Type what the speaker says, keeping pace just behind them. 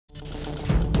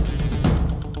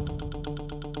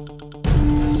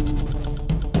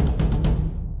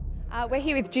We're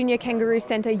here with Junior Kangaroos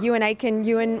centre Euan Aitken.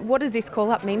 Euan, what does this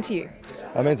call-up mean to you?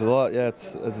 It means a lot, yeah,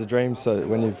 it's a dream. So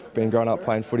when you've been growing up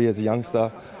playing footy as a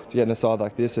youngster, to get in a side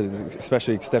like this,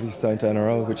 especially stepping stone to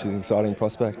NRL, which is an exciting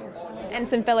prospect. And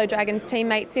some fellow Dragons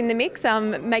teammates in the mix,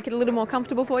 make it a little more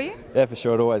comfortable for you? Yeah, for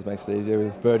sure, it always makes it easier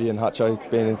with Birdie and Hutcho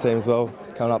being in the team as well,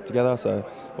 coming up together, so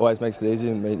always makes it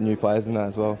easier and meet new players in that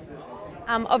as well.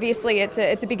 Obviously, it's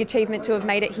a big achievement to have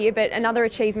made it here, but another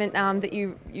achievement that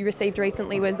you received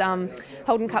recently was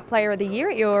Holden Cup Player of the Year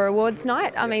at your awards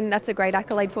night. I mean, that's a great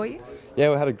accolade for you.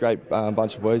 Yeah, we had a great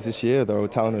bunch of boys this year. They were a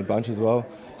talented bunch as well.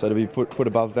 So to be put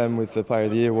above them with the Player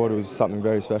of the Year award was something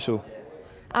very special.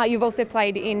 You've also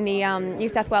played in the New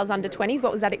South Wales under-20s.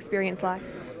 What was that experience like?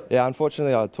 Yeah,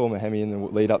 unfortunately I tore my hemi in the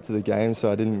lead up to the game,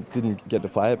 so I didn't get to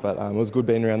play it, but it was good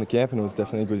being around the camp and it was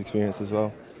definitely a good experience as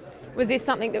well. Was this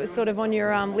something that was sort of on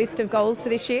your list of goals for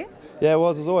this year? Yeah, it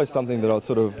was. It was always something that I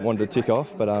sort of wanted to tick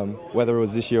off, but whether it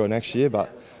was this year or next year, but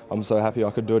I'm so happy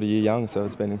I could do it a year young, so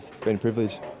it's been a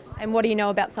privilege. And what do you know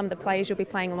about some of the players you'll be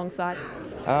playing alongside?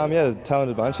 Yeah, the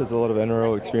talented bunch. There's a lot of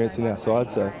NRL experience in our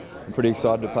side, so I'm pretty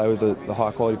excited to play with the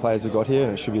high quality players we've got here,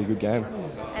 and it should be a good game.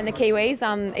 And the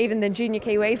Kiwis, even the Junior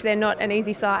Kiwis, they're not an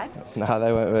easy side. No,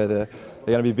 they won't. They're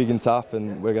going to be big and tough,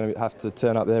 and we're going to have to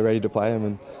turn up there ready to play them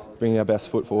and bring our best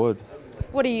foot forward.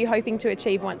 What are you hoping to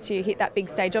achieve once you hit that big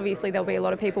stage? Obviously there'll be a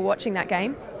lot of people watching that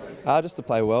game. Just to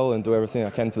play well and do everything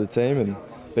I can for the team and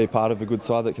be part of a good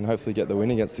side that can hopefully get the win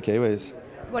against the Kiwis.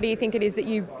 What do you think it is that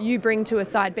you bring to a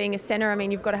side being a centre? I mean,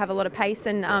 you've got to have a lot of pace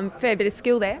and a fair bit of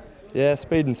skill there. Yeah,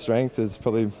 speed and strength is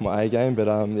probably my A game, but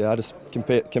yeah, I just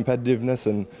competitiveness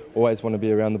and always want to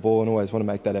be around the ball and always want to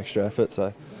make that extra effort.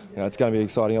 So, it's going to be an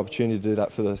exciting opportunity to do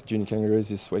that for the Junior Kangaroos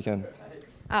this weekend.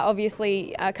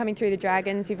 Obviously, coming through the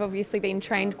Dragons, you've obviously been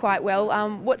trained quite well.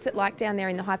 What's it like down there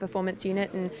in the high performance unit,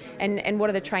 and what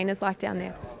are the trainers like down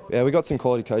there? Yeah, we got some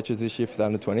quality coaches this year for the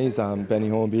under-20s, Benny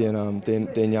Hornby and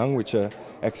Dean Young, which are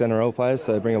ex-NRL players,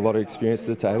 so they bring a lot of experience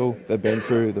to the table. They've been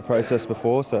through the process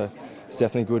before, so it's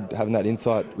definitely good having that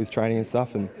insight with training and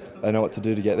stuff, and they know what to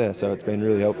do to get there, so it's been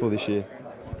really helpful this year.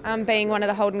 Being one of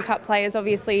the Holden Cup players,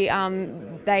 obviously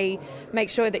they make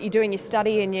sure that you're doing your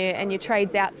study and your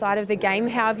trades outside of the game.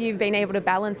 How have you been able to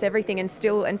balance everything and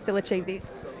still achieve this?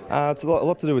 It's a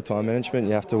lot to do with time management.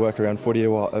 You have to work around footy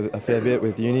a fair bit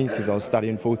with uni because I was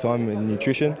studying full-time in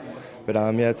nutrition. But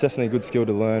yeah, it's definitely a good skill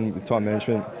to learn with time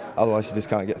management. Otherwise you just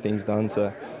can't get things done.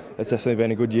 So it's definitely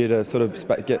been a good year to sort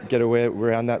of get aware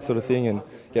around that sort of thing and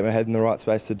get my head in the right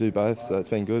space to do both. So it's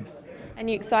been good. And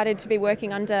you excited to be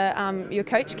working under your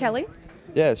coach, Kelly?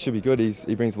 Yeah, it should be good.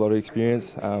 He brings a lot of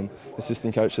experience.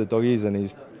 Assistant coach of the Doggies, and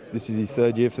this is his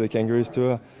third year for the Kangaroos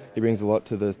tour. He brings a lot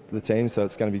to the team, so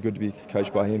it's going to be good to be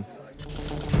coached by him.